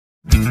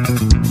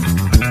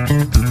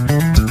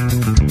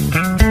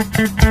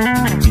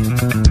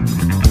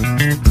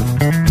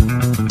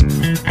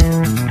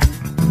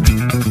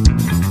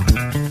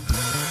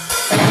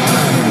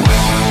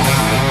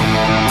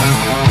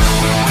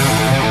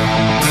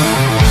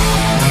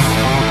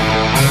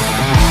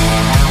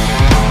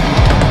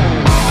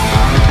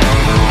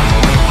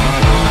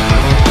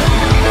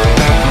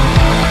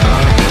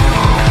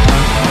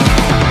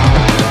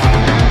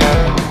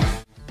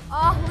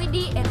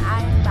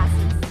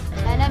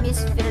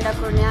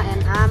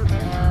And I'm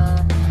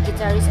a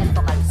guitarist and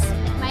vocalist.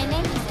 My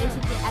name is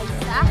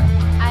Aisa.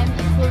 I'm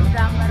the full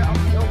drummer of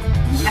VOB.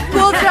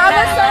 Full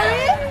drummer,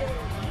 sorry?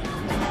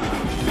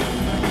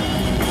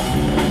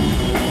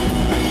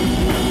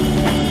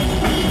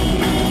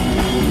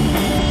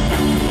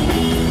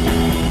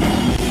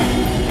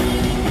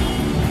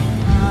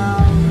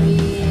 We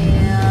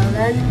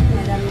learn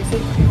metal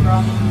music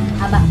from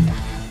ABBA.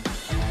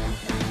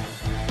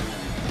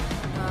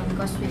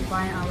 Because we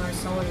find our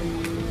soul in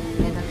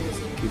metal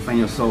music. You find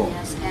your soul.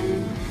 Yes,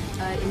 and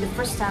in the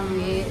first time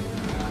we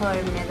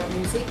heard metal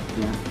music,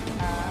 we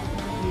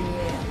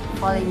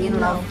falling in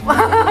love.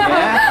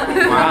 Yeah.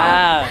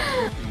 Wow.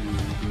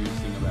 Do you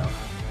sing about?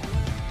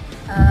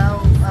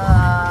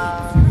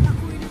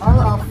 All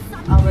of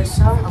our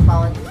song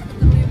about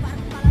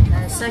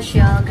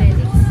social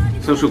critics.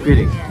 Social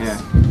critics.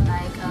 Yes. Yeah.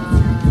 Like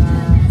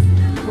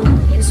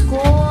in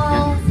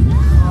school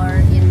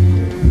or in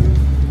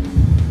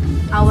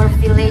our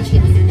village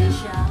in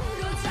Indonesia.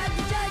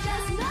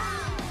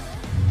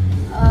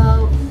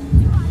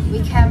 We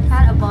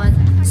campaign about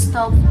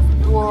stop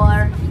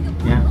war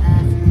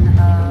and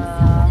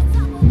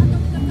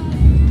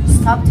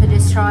stop to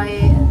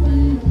destroy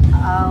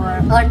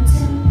our earth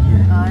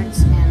and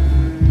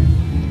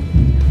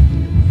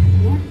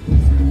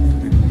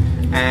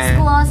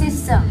school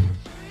system.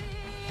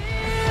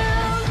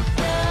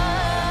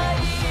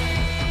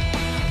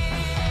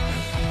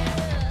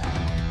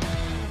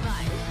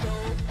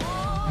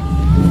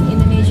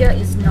 Indonesia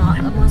is not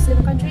a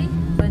Muslim country,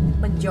 but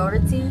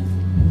majority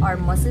are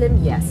Muslim,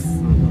 yes,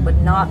 but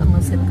not a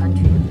Muslim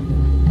country.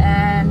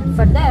 And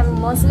for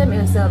them, Muslim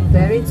is a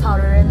very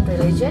tolerant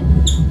religion,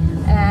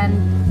 and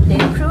they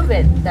prove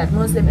it that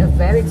Muslim is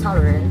very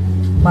tolerant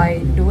by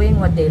doing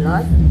what they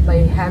love,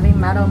 by having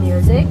metal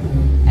music,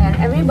 and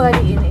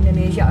everybody in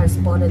Indonesia are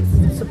supportive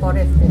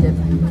to them,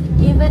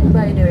 even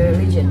by the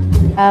religion.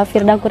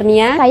 Firda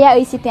Kurnia. Saya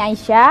Siti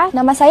Aisyah.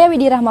 Nama saya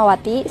Widi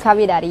Rahmawati.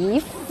 Kami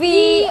dari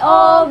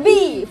VOB,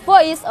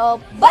 Voice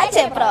of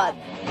Baceprot.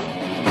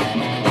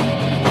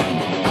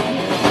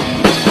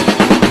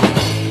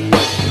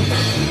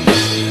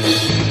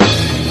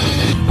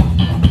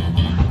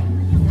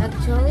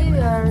 Actually, we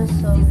are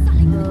so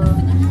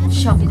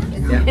shocked.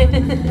 Yeah.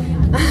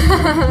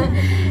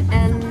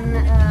 And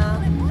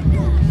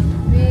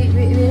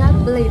we not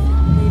believe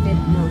it.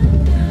 No.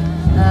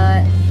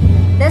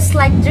 That's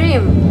like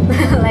dream,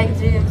 like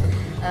dream.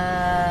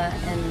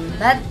 And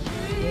but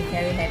we're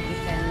very happy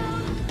can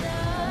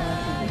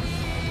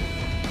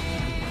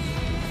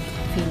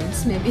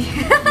finish maybe.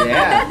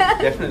 Yeah,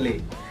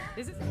 definitely.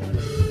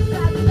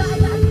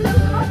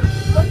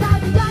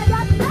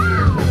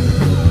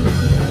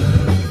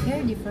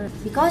 Very different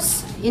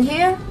because in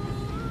here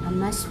I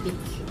must speak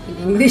in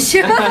English.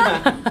 Okay.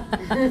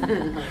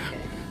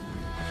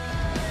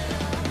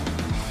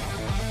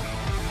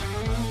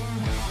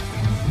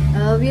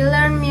 We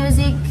learn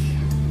music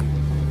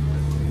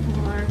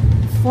for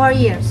 4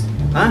 years.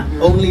 Huh?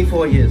 Only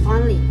 4 years.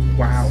 Only.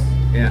 Wow.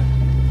 Yeah.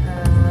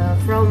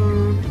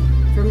 From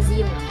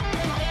zero.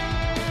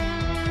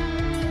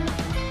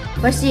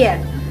 First year,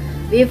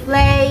 we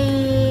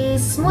play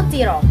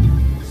smoothie rock.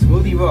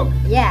 Smoothie rock.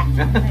 Yeah.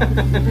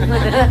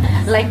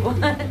 Like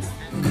what?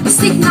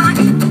 Stick knife,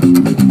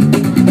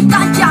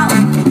 touch out,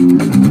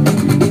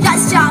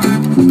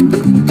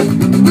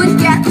 good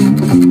cat,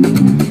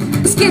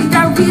 skin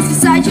down piece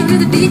beside you with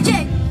the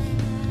DJ.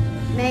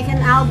 Make an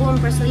album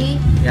personally.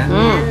 Yeah.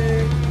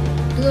 And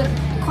do a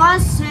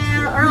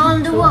concert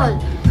around the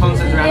world.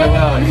 Concerts around the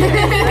world.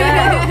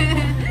 Yeah.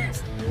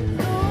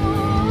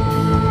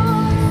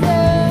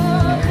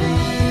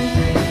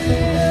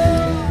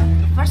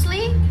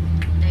 Firstly,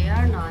 they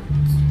are not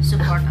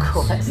support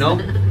us. No?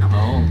 No.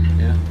 Oh,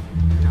 yeah.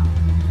 No.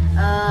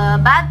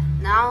 But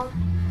now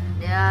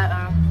they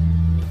are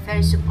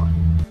very support.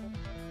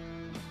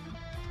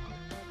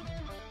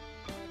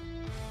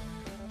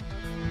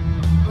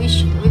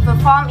 We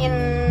perform in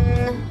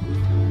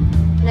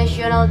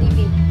national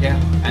TV. Yeah.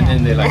 And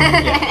then they're like,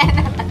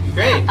 yeah.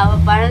 Great. Our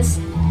parents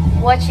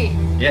watch it.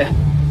 Yeah.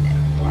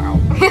 Wow.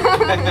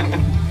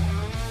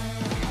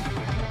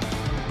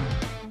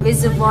 We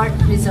support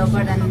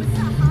and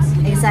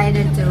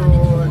excited to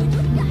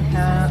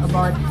hear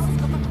about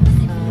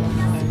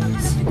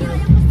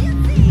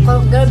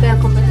girl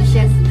band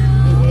competition